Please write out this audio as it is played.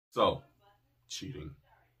So, cheating.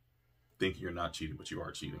 Thinking you're not cheating, but you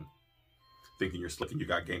are cheating. Thinking you're slick and you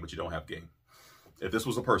got game, but you don't have game. If this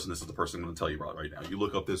was a person, this is the person I'm going to tell you about right now. You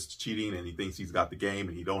look up this cheating and he thinks he's got the game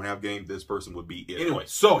and he don't have game, this person would be it. Anyway,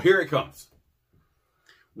 so here it comes.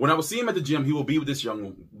 When I would see him at the gym, he will be with this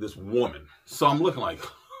woman. So I'm looking like,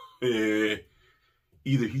 either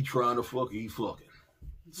he trying to fuck or he fucking.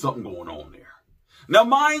 Something going on there. Now,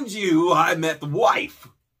 mind you, I met the wife.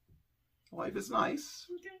 The wife is nice.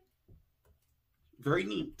 Okay. Very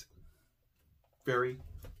neat. Very,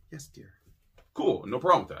 yes, dear. Cool, no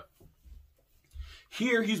problem with that.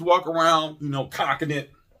 Here, he's walking around, cocking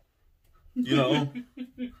it. Now,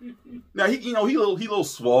 he a little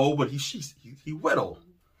swole, but he whittle.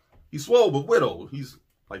 He's swole, but whittle. He's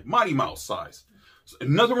like Mighty Mouse size. So,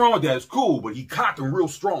 nothing wrong with that. It's cool, but he cocking real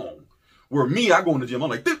strong. Where me, I go in the gym, I'm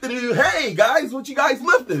like, hey, guys, what you guys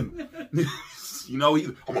lifting?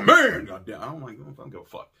 I'm a man, goddamn. I'm like, I don't give a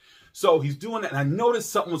fuck. So he's doing that, and I noticed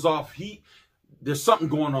something was off. There's something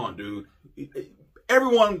going on, dude.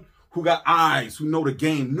 Everyone who got eyes, who know the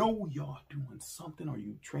game, know y'all doing something, or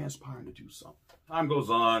you transpiring to do something. Time goes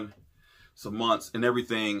on, some months and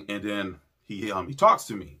everything, and then he talks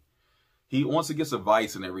to me. He wants to get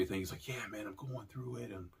advice and everything. He's like, yeah, man, I'm going through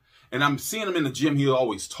it. And I'm seeing him in the gym. He's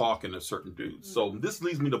always talking to certain dudes. So this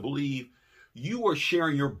leads me to believe you are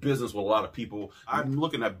sharing your business with a lot of people. I'm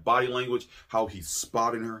looking at body language, how he's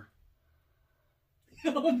spotting her.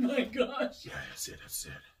 Oh, my gosh. Yeah, that's it.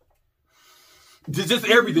 Just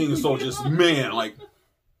everything is so just, man, like,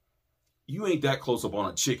 you ain't that close up on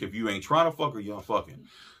a chick if you ain't trying to fuck her, y'all fucking.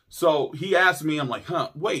 So he asked me, I'm like,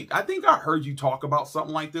 wait, I think I heard you talk about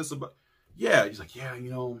something like this. Yeah, he's like, yeah, me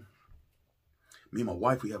and my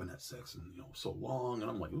wife, we haven't had sex in, so long. And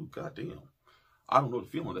I'm like, ooh, goddamn. I don't know the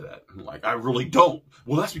feeling of that. I'm like, I really don't.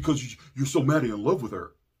 Well, that's because you're so madly in love with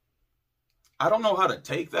her. I don't know how to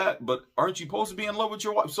take that, but aren't you supposed to be in love with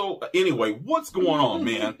your wife? So anyway, what's going on,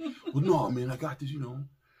 man? Well, no, man, I got this,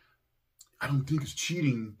 I don't think it's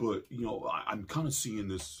cheating, but, I'm kind of seeing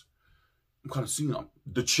this. I'm kind of seeing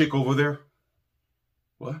the chick over there.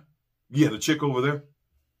 What? Yeah, the chick over there.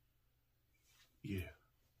 Yeah.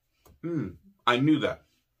 I knew that.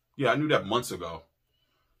 Yeah, I knew that months ago.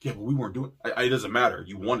 Yeah, but we weren't doing it. It doesn't matter.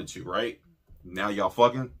 You wanted to, right? Now y'all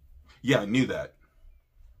fucking? Yeah, I knew that.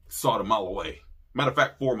 Saw it a mile away. Matter of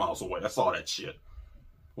fact, 4 miles away. I saw that shit.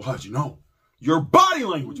 Well, how'd you know? Your body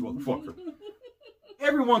language, motherfucker.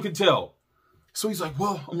 Everyone can tell. So he's like,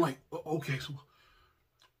 well, I'm like, okay, so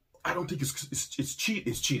I don't think it's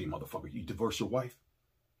cheating, motherfucker. You divorce your wife?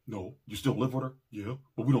 No. You still live with her? Yeah.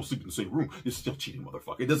 But we don't sleep in the same room. It's still cheating,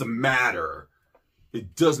 motherfucker. It doesn't matter.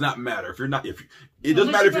 It does not matter if you're not, it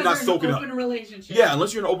doesn't matter if you're not soaking up. Relationship. Yeah,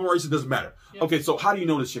 unless you're in an open relationship, it doesn't matter. Yep. Okay, so how do you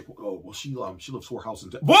know this chick? Oh, well, she lives 4 houses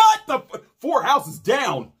down. What the 4 houses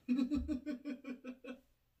down?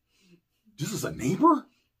 This is a neighbor?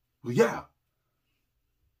 Well, yeah.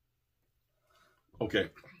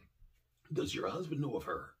 Okay. Does your husband know of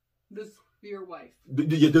her? Your wife.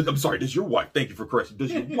 I'm sorry, does your wife, thank you for correcting,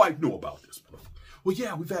 does your wife know about this? Well,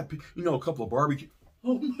 yeah, we've had, a couple of barbecue.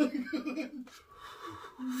 Oh my God.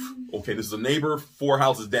 Okay, this is a neighbor, 4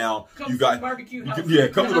 houses down. Come to the barbecue house. Yeah,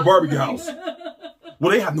 come to the barbecue house.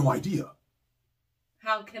 Well, they have no idea.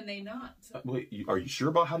 How can they not? Wait, are you sure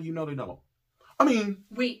about how do you know they don't? I mean...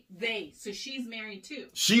 Wait, so she's married too?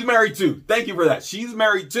 She's married too. Thank you for that. She's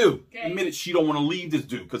married too. Okay. Admitted she don't want to leave this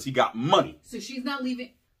dude because he got money. So she's not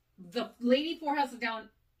leaving... The lady 4 houses down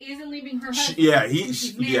isn't leaving her husband. Yeah,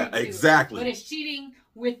 exactly. But is cheating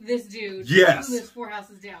with this dude. Yes. Who lives 4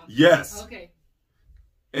 houses down. Yes. Okay.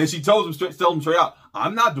 And she told him straight out,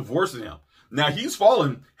 I'm not divorcing him. Now he's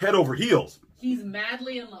falling head over heels. He's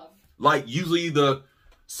madly in love. Like usually the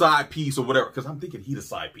side piece or whatever. Because I'm thinking he's the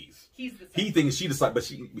side piece. He's the side He thinks she's the side, but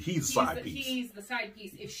he's the side piece. He's the side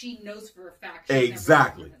piece if she knows for a fact.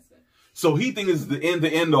 Exactly. So he thinks it's the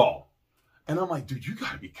end all. And I'm like, dude, you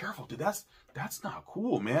got to be careful, dude. That's not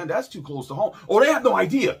cool, man. That's too close to home. Oh, they have no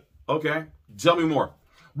idea. Okay. Tell me more.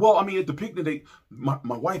 Well, I mean, at the picnic, my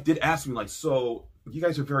wife did ask me, like, so you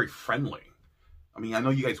guys are very friendly. I mean, I know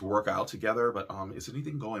you guys work out together, but is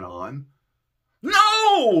anything going on?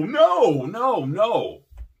 No.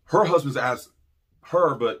 Her husband's asked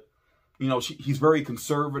her, but, he's very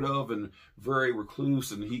conservative and very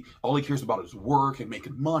recluse, and all he cares about is work and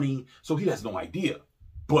making money, so he has no idea.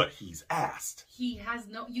 But he's asked.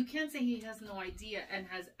 You can't say he has no idea and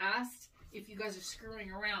has asked if you guys are screwing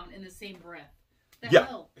around in the same breath.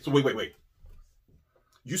 Hell? So wait.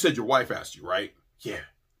 You said your wife asked you, right? Yeah,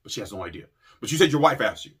 but she has no idea. But you said your wife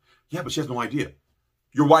asked you. Yeah, but she has no idea.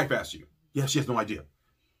 Your wife asked you. Yeah, she has no idea.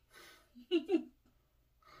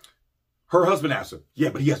 Her husband asked her, yeah,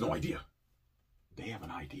 but he has no idea. They have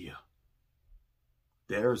an idea.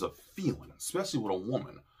 There's a feeling, especially with a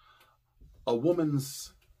woman. A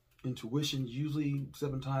woman's intuition usually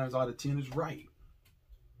 7 times out of 10 is right.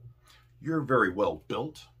 You're very well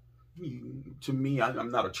built. To me,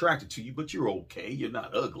 I'm not attracted to you, but you're okay. You're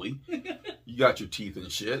not ugly. You got your teeth and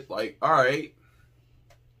shit. Like, all right.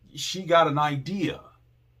 She got an idea.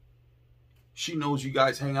 She knows you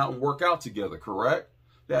guys hang out and work out together, correct?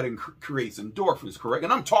 That creates endorphins, correct?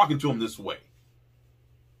 And I'm talking to him this way.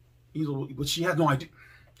 But she has no idea.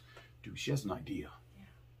 Dude, she has an idea. Yeah.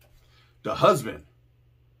 The husband,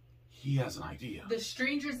 he has an idea. The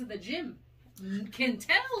strangers at the gym can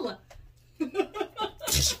tell.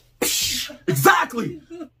 Exactly.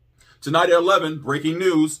 Tonight at 11, breaking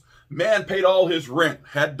news. Man paid all his rent,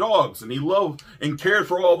 had dogs, and he loved and cared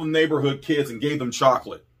for all the neighborhood kids and gave them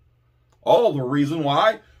chocolate. All the reason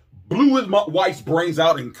why blew his wife's brains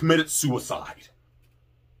out and committed suicide.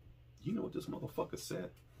 You know what this motherfucker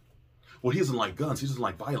said? Well, he doesn't like guns. He doesn't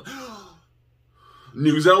like violence.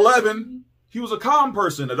 News at 11. He was a calm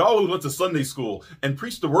person that always went to Sunday school and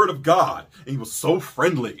preached the word of God. And he was so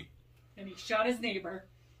friendly. And he shot his neighbor.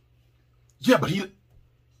 Yeah, but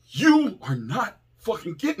you are not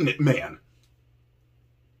fucking getting it, man.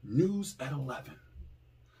 News at 11.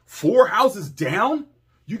 4 houses down?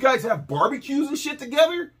 You guys have barbecues and shit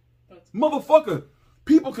together? Motherfucker,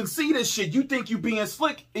 people can see this shit. You think you being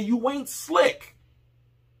slick, and you ain't slick.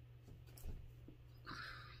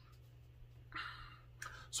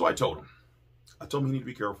 So I told him he need to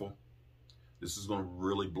be careful. This is going to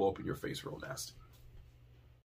really blow up in your face real nasty.